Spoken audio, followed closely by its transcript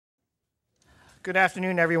Good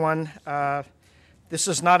afternoon, everyone. This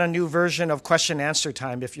is not a new version of question and answer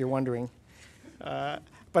time, if you're wondering.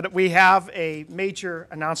 But we have a major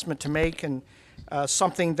announcement to make, and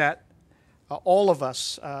something that all of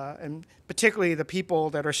us, and particularly the people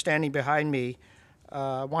that are standing behind me,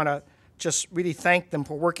 want to just really thank them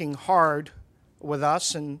for working hard with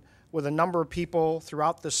us and with a number of people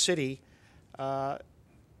throughout the city,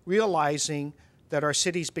 realizing that our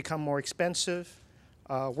city's become more expensive.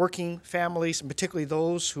 Working families, and particularly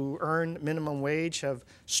those who earn minimum wage, have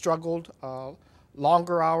struggled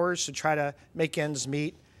longer hours to try to make ends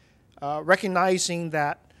meet. Recognizing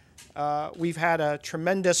that we've had a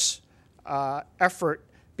tremendous effort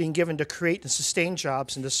being given to create and sustain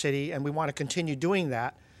jobs in the city, and we want to continue doing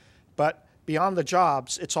that. But beyond the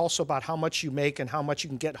jobs, it's also about how much you make and how much you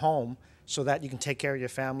can get home so that you can take care of your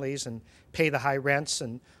families and pay the high rents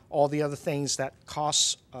and all the other things that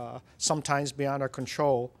costs sometimes beyond our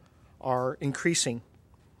control are increasing.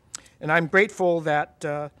 And I'm grateful that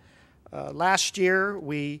last year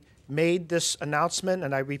we made this announcement,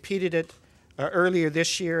 and I repeated it earlier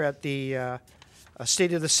this year at the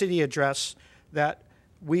State of the City address, that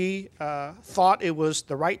we thought it was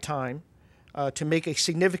the right time to make a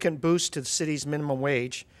significant boost to the city's minimum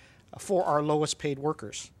wage for our lowest paid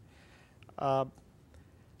workers.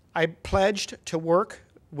 I pledged to work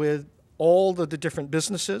with all of the different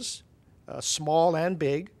businesses, small and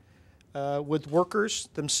big, with workers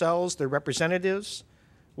themselves, their representatives,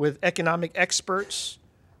 with economic experts,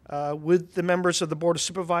 with the members of the Board of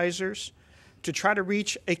Supervisors, to try to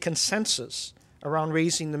reach a consensus around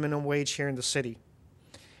raising the minimum wage here in the city.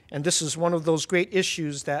 And this is one of those great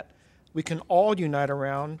issues that we can all unite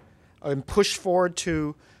around and push forward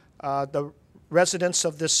to the residents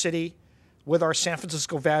of this city with our San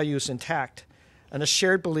Francisco values intact, and a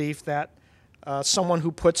shared belief that someone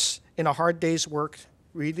who puts in a hard day's work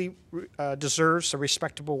really deserves a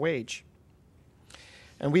respectable wage.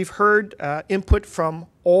 And we've heard input from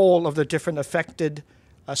all of the different affected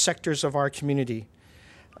sectors of our community.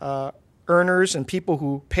 Earners and people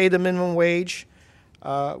who pay the minimum wage.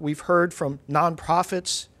 We've heard from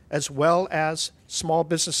nonprofits as well as small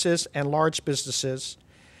businesses and large businesses.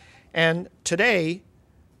 And today,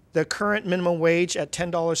 the current minimum wage at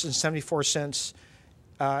 $10.74,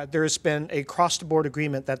 there's been a across-the-board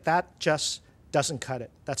agreement that just doesn't cut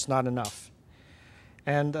it. That's not enough.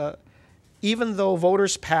 And even though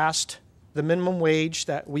voters passed the minimum wage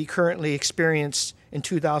that we currently experience in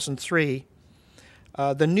 2003,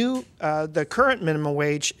 the current minimum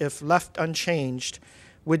wage, if left unchanged,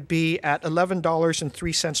 would be at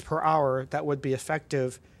 $11.03 per hour. That would be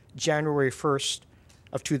effective January 1st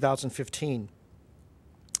of 2015.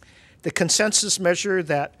 The consensus measure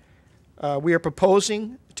that we are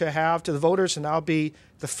proposing to have to the voters, and I'll be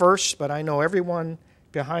the first, but I know everyone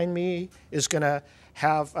behind me is going to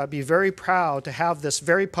be very proud to have this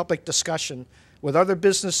very public discussion with other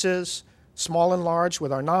businesses, small and large,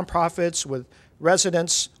 with our nonprofits, with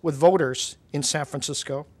residents, with voters in San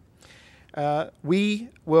Francisco. We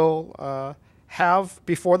will have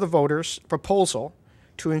before the voters a proposal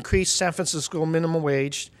to increase San Francisco minimum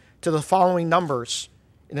wage to the following numbers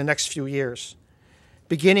in the next few years.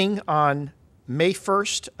 Beginning on May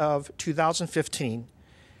 1st of 2015,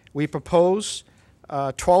 we propose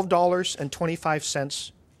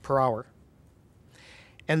 $12.25 per hour.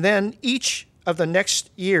 And then each of the next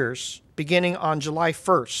years, beginning on July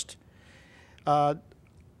 1st,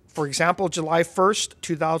 for example, July 1st,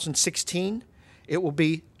 2016, it will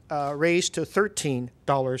be raised to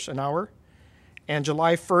 $13 an hour. And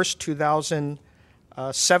July 1st,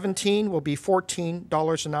 2017 will be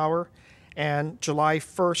 $14 an hour. And July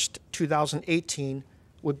 1st, 2018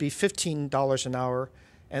 would be $15 an hour.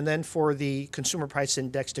 And then for the Consumer Price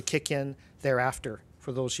Index to kick in thereafter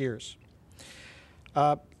for those years.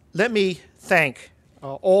 Let me thank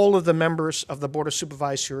all of the members of the Board of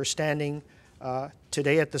Supervisors who are standing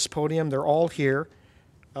today at this podium. They're all here.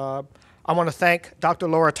 I want to thank Dr.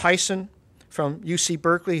 Laura Tyson from UC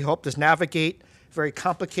Berkeley, who helped us navigate very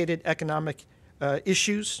complicated economic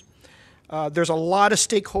issues. There's a lot of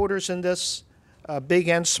stakeholders in this, big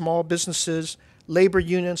and small businesses, labor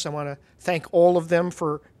unions. I want to thank all of them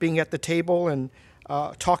for being at the table and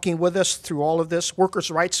talking with us through all of this. Workers'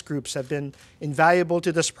 rights groups have been invaluable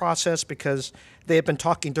to this process because they have been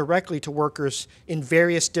talking directly to workers in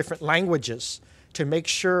various different languages to make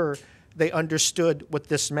sure they understood what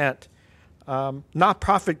this meant.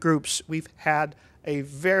 Nonprofit groups, we've had a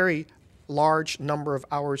very large number of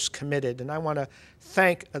hours committed, and I want to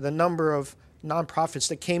thank the number of nonprofits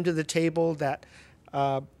that came to the table that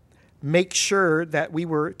make sure that we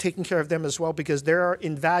were taking care of them as well, because they are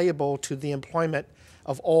invaluable to the employment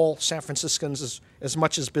of all San Franciscans as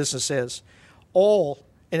much as business is, all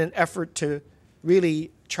in an effort to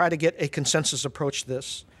really try to get a consensus approach to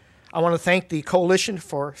this. I want to thank the Coalition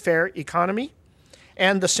for Fair Economy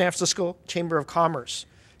and the San Francisco Chamber of Commerce.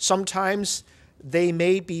 Sometimes they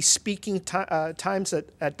may be speaking times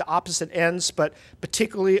at the opposite ends, but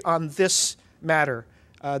particularly on this matter,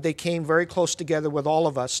 they came very close together with all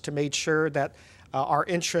of us to make sure that our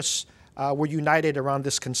interests were united around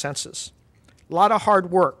this consensus. A lot of hard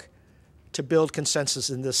work to build consensus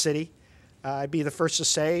in this city, I'd be the first to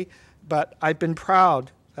say, but I've been proud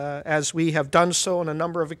as we have done so on a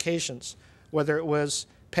number of occasions, whether it was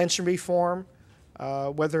pension reform,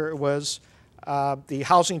 whether it was the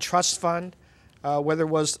Housing Trust Fund, whether it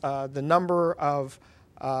was the number of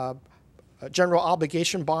general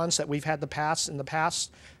obligation bonds that we've had in the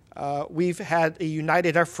past. We've had a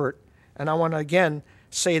united effort, and I want to again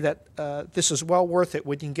say that this is well worth it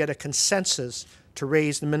when you can get a consensus to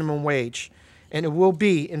raise the minimum wage. And it will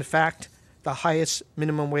be, in fact, the highest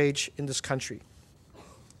minimum wage in this country.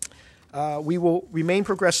 We will remain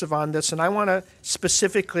progressive on this, and I want to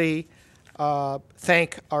specifically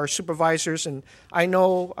thank our supervisors. And I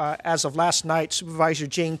know as of last night, Supervisor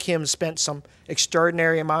Jane Kim spent some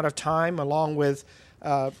extraordinary amount of time along with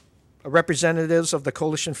representatives of the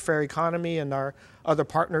Coalition for Fair Economy and our other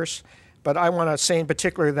partners. But I want to say in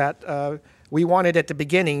particular that we wanted at the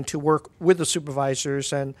beginning to work with the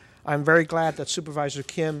supervisors, and I'm very glad that Supervisor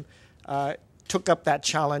Kim took up that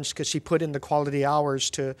challenge because she put in the quality hours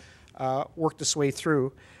to work this way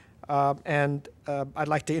through. And I'd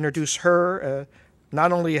like to introduce her.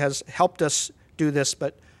 Not only has helped us do this,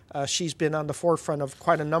 but she's been on the forefront of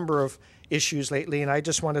quite a number of issues lately, and I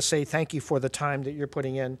just want to say thank you for the time that you're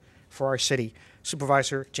putting in for our city.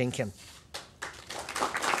 Supervisor Jane Kim.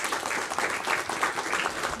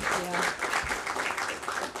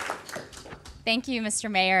 Thank you, Mr.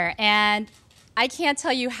 Mayor. And I can't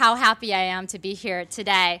tell you how happy I am to be here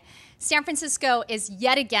today. San Francisco is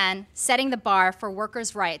yet again setting the bar for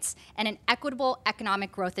workers' rights and an equitable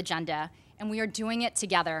economic growth agenda, and we are doing it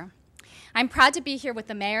together. I'm proud to be here with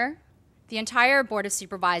the mayor, the entire Board of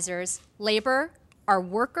Supervisors, labor, our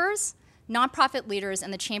workers, nonprofit leaders,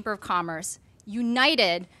 and the Chamber of Commerce,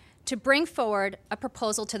 united to bring forward a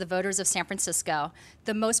proposal to the voters of San Francisco,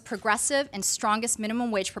 the most progressive and strongest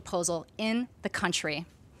minimum wage proposal in the country.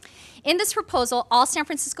 In this proposal, all San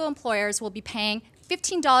Francisco employers will be paying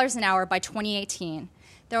 $15 an hour by 2018.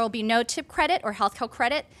 There will be no tip credit or health care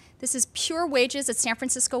credit. This is pure wages that San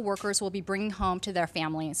Francisco workers will be bringing home to their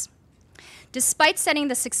families. Despite setting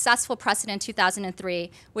the successful precedent in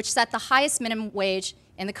 2003, which set the highest minimum wage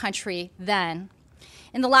in the country then,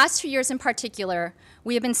 in the last 2 years in particular,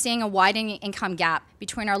 we have been seeing a widening income gap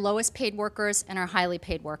between our lowest paid workers and our highly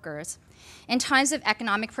paid workers. In times of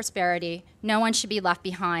economic prosperity, no one should be left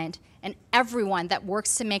behind, and everyone that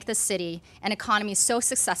works to make this city and economy so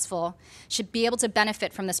successful should be able to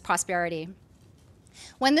benefit from this prosperity.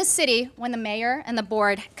 When the mayor and the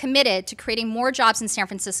board committed to creating more jobs in San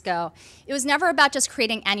Francisco, it was never about just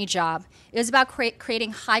creating any job. It was about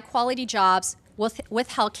creating high-quality jobs with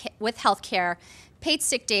health care, paid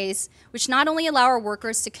sick days, which not only allow our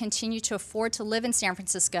workers to continue to afford to live in San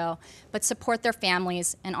Francisco, but support their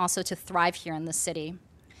families and also to thrive here in the city.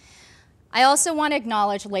 I also want to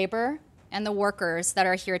acknowledge labor and the workers that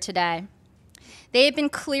are here today. They have been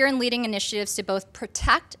clear in leading initiatives to both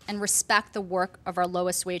protect and respect the work of our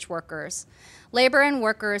lowest wage workers. Labor and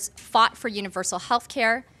workers fought for universal health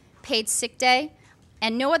care, paid sick day,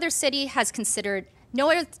 and no other city at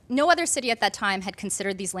that time had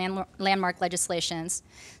considered these landmark legislations.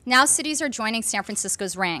 Now cities are joining San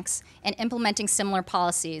Francisco's ranks and implementing similar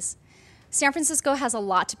policies. San Francisco has a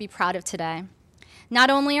lot to be proud of today. Not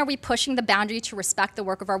only are we pushing the boundary to respect the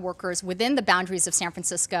work of our workers within the boundaries of San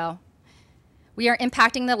Francisco, we are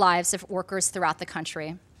impacting the lives of workers throughout the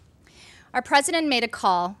country. Our president made a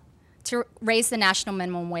call to raise the national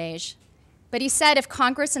minimum wage, but he said if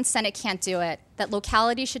Congress and Senate can't do it, that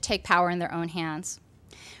localities should take power in their own hands.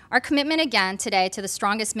 Our commitment again today to the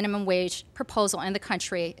strongest minimum wage proposal in the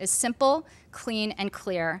country is simple, clean, and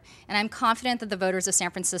clear, and I'm confident that the voters of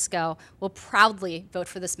San Francisco will proudly vote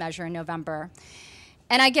for this measure in November.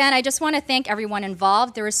 And again, I just want to thank everyone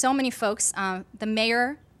involved. There were so many folks,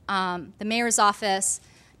 the mayor's office,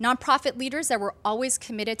 nonprofit leaders that were always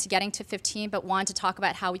committed to getting to 15 but wanted to talk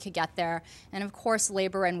about how we could get there, and of course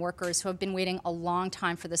labor and workers who have been waiting a long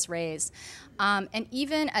time for this raise. And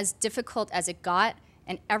even as difficult as it got,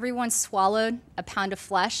 and everyone swallowed a pound of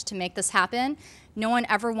flesh to make this happen, no one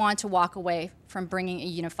ever wanted to walk away from bringing a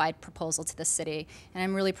unified proposal to the city, and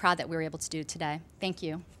I'm really proud that we were able to do it today. Thank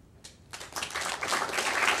you.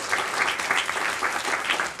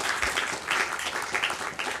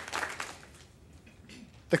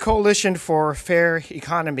 The Coalition for Fair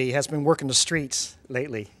Economy has been working the streets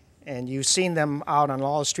lately, and you've seen them out on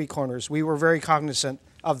all the street corners. We were very cognizant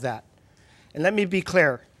of that. And let me be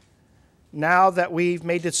clear, now that we've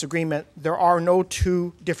made this agreement, there are no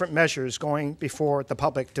two different measures going before the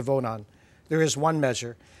public to vote on. There is one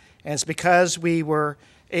measure, and it's because we were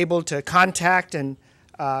able to contact and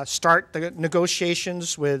start the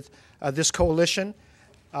negotiations with this coalition.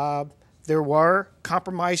 There were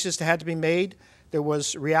compromises that had to be made. There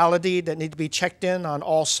was reality that needed to be checked in on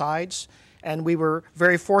all sides, and we were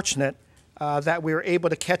very fortunate that we were able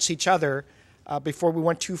to catch each other before we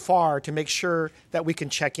went too far to make sure that we can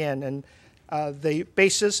check in. And the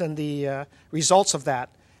basis and the results of that,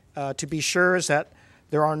 to be sure, is that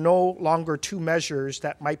there are no longer two measures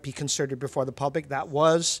that might be considered before the public. That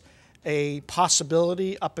was a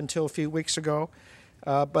possibility up until a few weeks ago,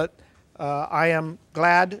 but I am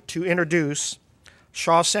glad to introduce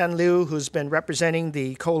Shaw San Liu, who's been representing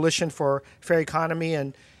the Coalition for Fair Economy,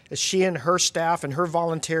 and she and her staff and her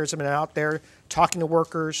volunteers have been out there talking to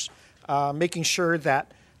workers, making sure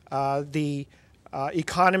that the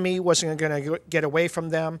economy wasn't going to get away from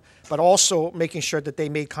them, but also making sure that they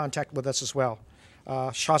made contact with us as well.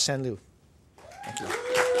 Shaw San Liu. Thank you.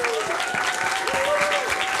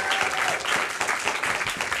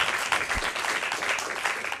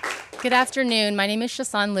 Good afternoon. My name is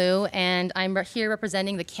Shasan Liu, and I'm here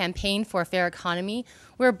representing the Campaign for a Fair Economy.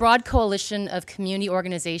 We're a broad coalition of community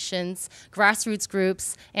organizations, grassroots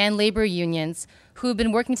groups, and labor unions who have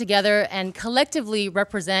been working together and collectively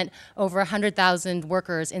represent over 100,000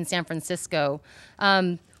 workers in San Francisco.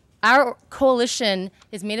 Our coalition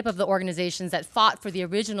is made up of the organizations that fought for the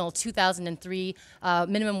original 2003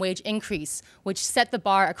 minimum wage increase, which set the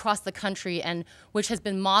bar across the country and which has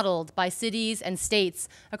been modeled by cities and states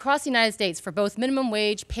across the United States for both minimum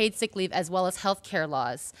wage, paid sick leave, as well as health care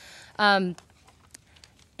laws. And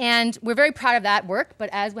we're very proud of that work,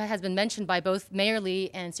 but as has been mentioned by both Mayor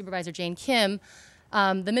Lee and Supervisor Jane Kim,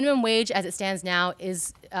 the minimum wage as it stands now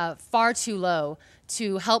is far too low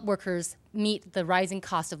to help workers meet the rising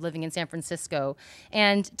cost of living in San Francisco.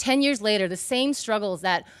 And 10 years later, the same struggles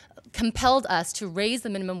that compelled us to raise the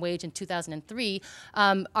minimum wage in 2003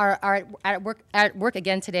 are at work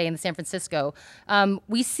again today in San Francisco.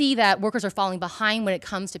 We see that workers are falling behind when it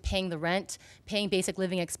comes to paying the rent, paying basic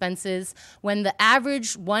living expenses. When the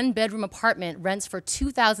average one-bedroom apartment rents for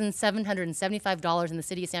 $2,775 in the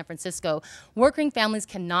city of San Francisco, working families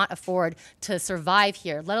cannot afford to survive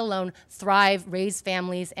here, let alone thrive, raise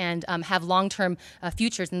families, and have long-term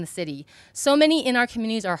futures in the city. So many in our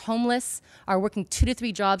communities are homeless, are working 2 to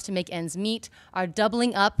 3 jobs to make ends meet, are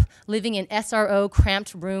doubling up, living in SRO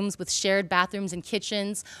cramped rooms with shared bathrooms and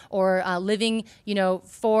kitchens, or living,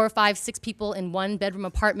 4, 5, 6 people in one-bedroom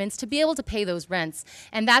apartments to be able to pay those rents.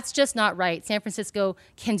 And that's just not right. San Francisco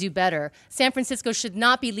can do better. San Francisco should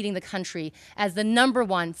not be leading the country as the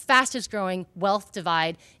 #1 fastest growing wealth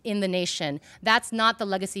divide in the nation. That's not the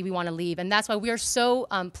legacy we want to leave. And that's why we are so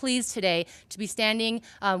pleased today to be standing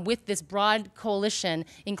with this broad coalition,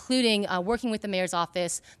 including working with the mayor's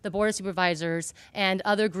office, the Board of Supervisors, and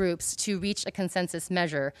other groups to reach a consensus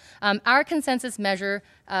measure. Our consensus measure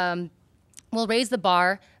will raise the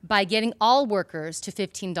bar by getting all workers to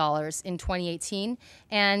 $15 in 2018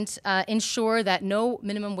 and ensure that no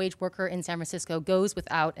minimum wage worker in San Francisco goes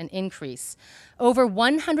without an increase. Over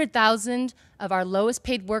 100,000 of our lowest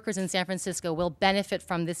paid workers in San Francisco will benefit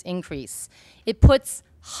from this increase. It puts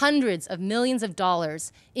hundreds of millions of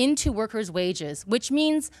dollars into workers' wages, which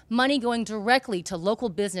means money going directly to local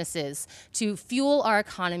businesses to fuel our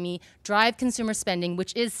economy, drive consumer spending,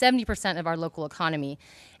 which is 70% of our local economy.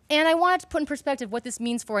 And I wanted to put in perspective what this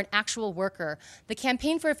means for an actual worker. The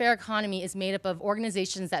Campaign for a Fair Economy is made up of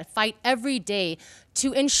organizations that fight every day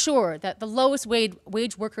to ensure that the lowest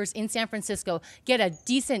wage workers in San Francisco get a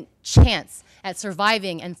decent chance at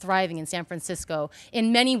surviving and thriving in San Francisco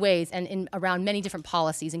in many ways and around many different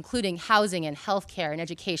policies, including housing and healthcare and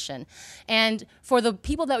education. And for the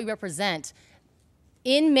people that we represent,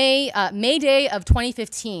 in May Day of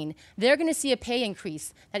 2015, they're going to see a pay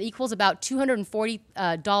increase that equals about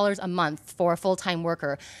 $240 a month for a full-time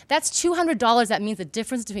worker. That's $200 that means the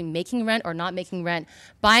difference between making rent or not making rent,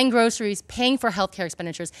 buying groceries, paying for healthcare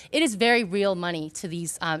expenditures. It is very real money to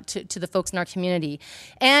these to the folks in our community.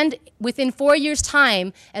 And within 4 years'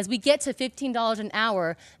 time, as we get to $15 an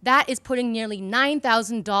hour, that is putting nearly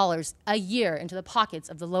 $9,000 a year into the pockets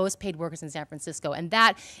of the lowest paid workers in San Francisco. And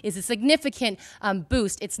that is a significant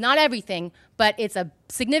boost. It's not everything, but it's a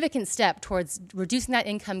significant step towards reducing that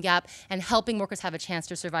income gap and helping workers have a chance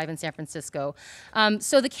to survive in San Francisco.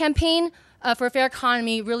 So the campaign for a fair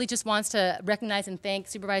economy really just wants to recognize and thank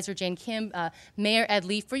Supervisor Jane Kim, Mayor Ed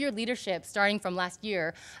Lee, for your leadership starting from last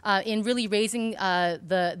year in really raising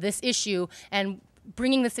this issue and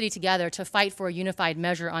bringing the city together to fight for a unified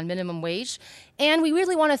measure on minimum wage. And we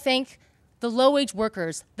really want to thank the low-wage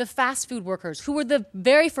workers, the fast food workers, who were the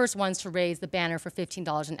very first ones to raise the banner for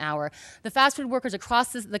 $15 an hour, the fast food workers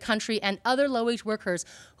across the country and other low-wage workers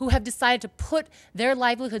who have decided to put their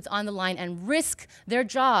livelihoods on the line and risk their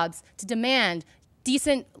jobs to demand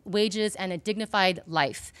decent wages and a dignified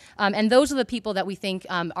life. And those are the people that we think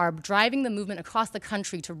are driving the movement across the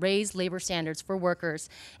country to raise labor standards for workers.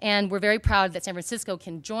 And we're very proud that San Francisco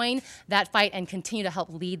can join that fight and continue to help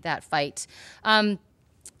lead that fight.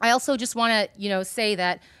 I also just want to, say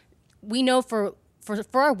that we know for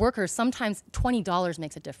our workers, sometimes $20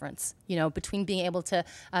 makes a difference, between being able to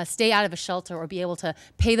stay out of a shelter or be able to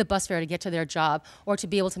pay the bus fare to get to their job or to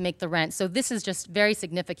be able to make the rent. So this is just very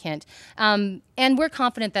significant. And we're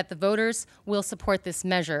confident that the voters will support this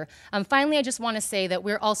measure. Finally, I just want to say that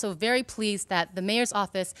we're also very pleased that the mayor's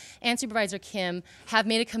office and Supervisor Kim have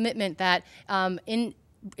made a commitment that in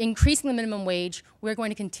increasing the minimum wage, we're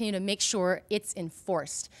going to continue to make sure it's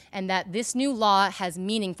enforced and that this new law has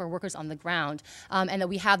meaning for workers on the ground, and that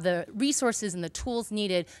we have the resources and the tools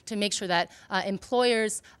needed to make sure that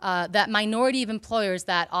employers, that minority of employers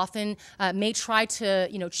that often may try to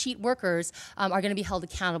cheat workers are going to be held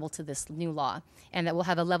accountable to this new law, and that we'll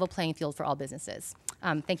have a level playing field for all businesses.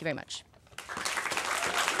 Thank you very much.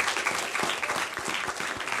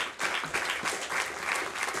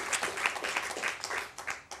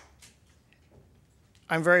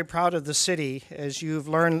 I'm very proud of the city. As you've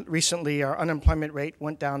learned recently, our unemployment rate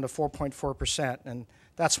went down to 4.4%, and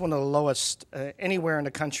that's one of the lowest anywhere in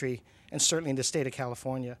the country, and certainly in the state of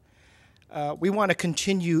California. We want to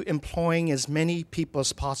continue employing as many people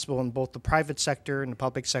as possible in both the private sector and the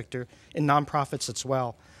public sector, in nonprofits as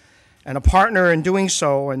well. And a partner in doing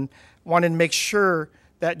so, and wanted to make sure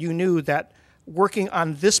that you knew that working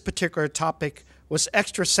on this particular topic was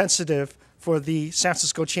extra sensitive for the San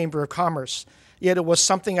Francisco Chamber of Commerce. Yet it was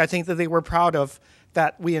something I think that they were proud of,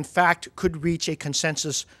 that we in fact could reach a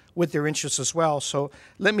consensus with their interests as well. So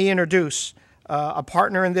let me introduce a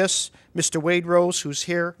partner in this, Mr. Wade Rose, who's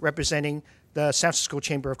here representing the San Francisco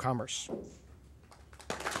Chamber of Commerce.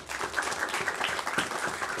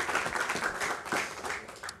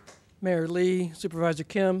 Mayor Lee, Supervisor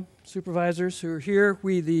Kim, supervisors who are here,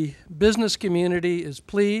 we, the business community, is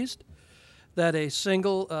pleased that a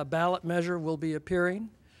single ballot measure will be appearing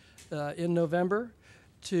in November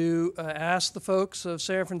to ask the folks of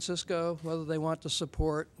San Francisco whether they want to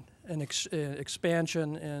support an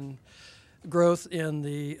expansion and growth in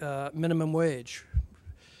the minimum wage.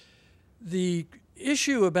 The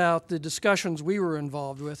issue about the discussions we were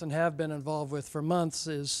involved with and have been involved with for months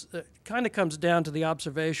is kind of comes down to the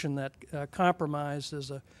observation that compromise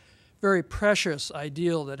is a very precious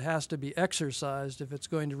ideal that has to be exercised if it's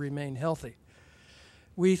going to remain healthy.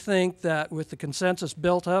 We think that with the consensus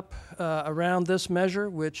built up around this measure,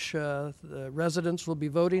 which the residents will be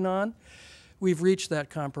voting on, we've reached that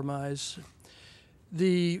compromise.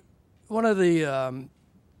 One of the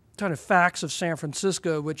kind of facts of San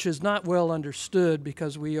Francisco, which is not well understood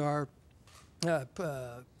because we are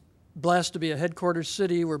blessed to be a headquarters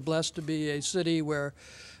city, we're blessed to be a city where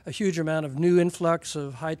a huge amount of new influx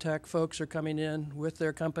of high-tech folks are coming in with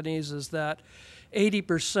their companies, is that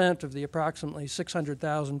 80% of the approximately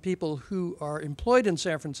 600,000 people who are employed in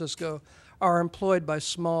San Francisco are employed by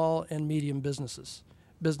small and medium businesses,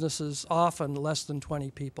 businesses often less than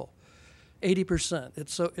 20 people. 80%.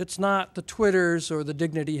 It's not the Twitters or the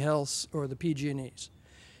Dignity Healths or the PG&Es.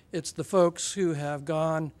 It's the folks who have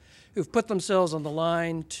who've put themselves on the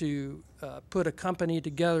line to put a company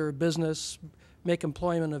together, a business, make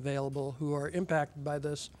employment available, who are impacted by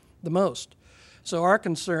this the most. So our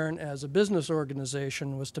concern as a business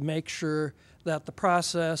organization was to make sure that the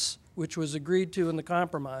process, which was agreed to in the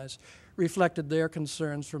compromise, reflected their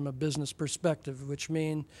concerns from a business perspective, which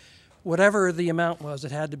means whatever the amount was,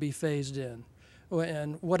 it had to be phased in.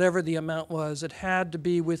 And whatever the amount was, it had to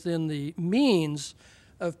be within the means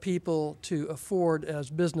of people to afford as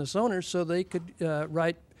business owners so they could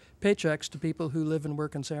write paychecks to people who live and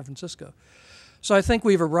work in San Francisco. So I think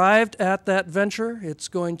we've arrived at that venture. It's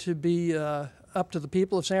going to be up to the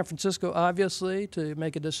people of San Francisco, obviously, to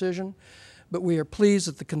make a decision. but we are pleased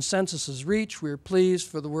that the consensus is reached. We are pleased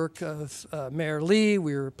for the work of Mayor Lee.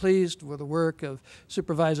 We are pleased with the work of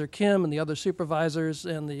Supervisor Kim and the other supervisors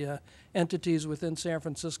and the entities within San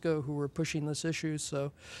Francisco who are pushing this issue.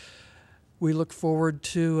 So we look forward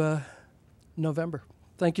to November.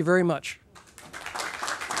 Thank you very much.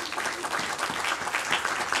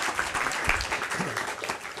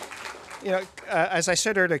 You know, as I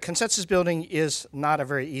said earlier, consensus building is not a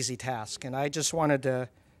very easy task, and I just wanted to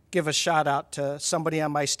give a shout out to somebody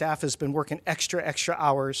on my staff who's been working extra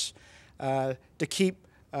hours to keep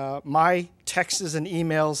my texts and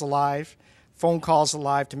emails alive, phone calls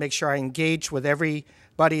alive, to make sure I engaged with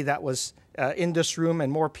everybody that was in this room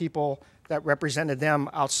and more people that represented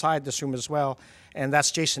them outside this room as well, and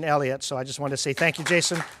that's Jason Elliott. So I just want to say thank you,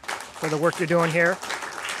 Jason, for the work you're doing here.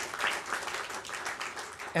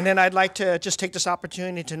 And then I'd like to just take this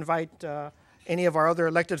opportunity to invite any of our other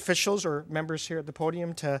elected officials or members here at the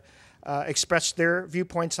podium to express their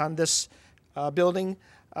viewpoints on this building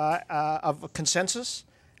of consensus,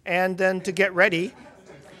 and then to get ready,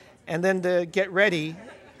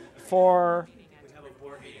 for. We have a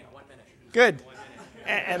board meeting. 1 minute. Good.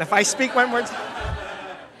 And if I speak one more time.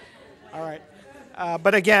 All right.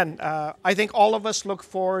 But again, I think all of us look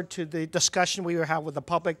forward to the discussion we will have with the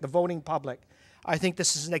public, the voting public. I think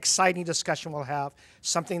this is an exciting discussion we'll have,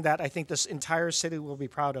 something that I think this entire city will be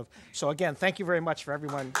proud of. So again, thank you very much for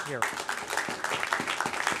everyone here.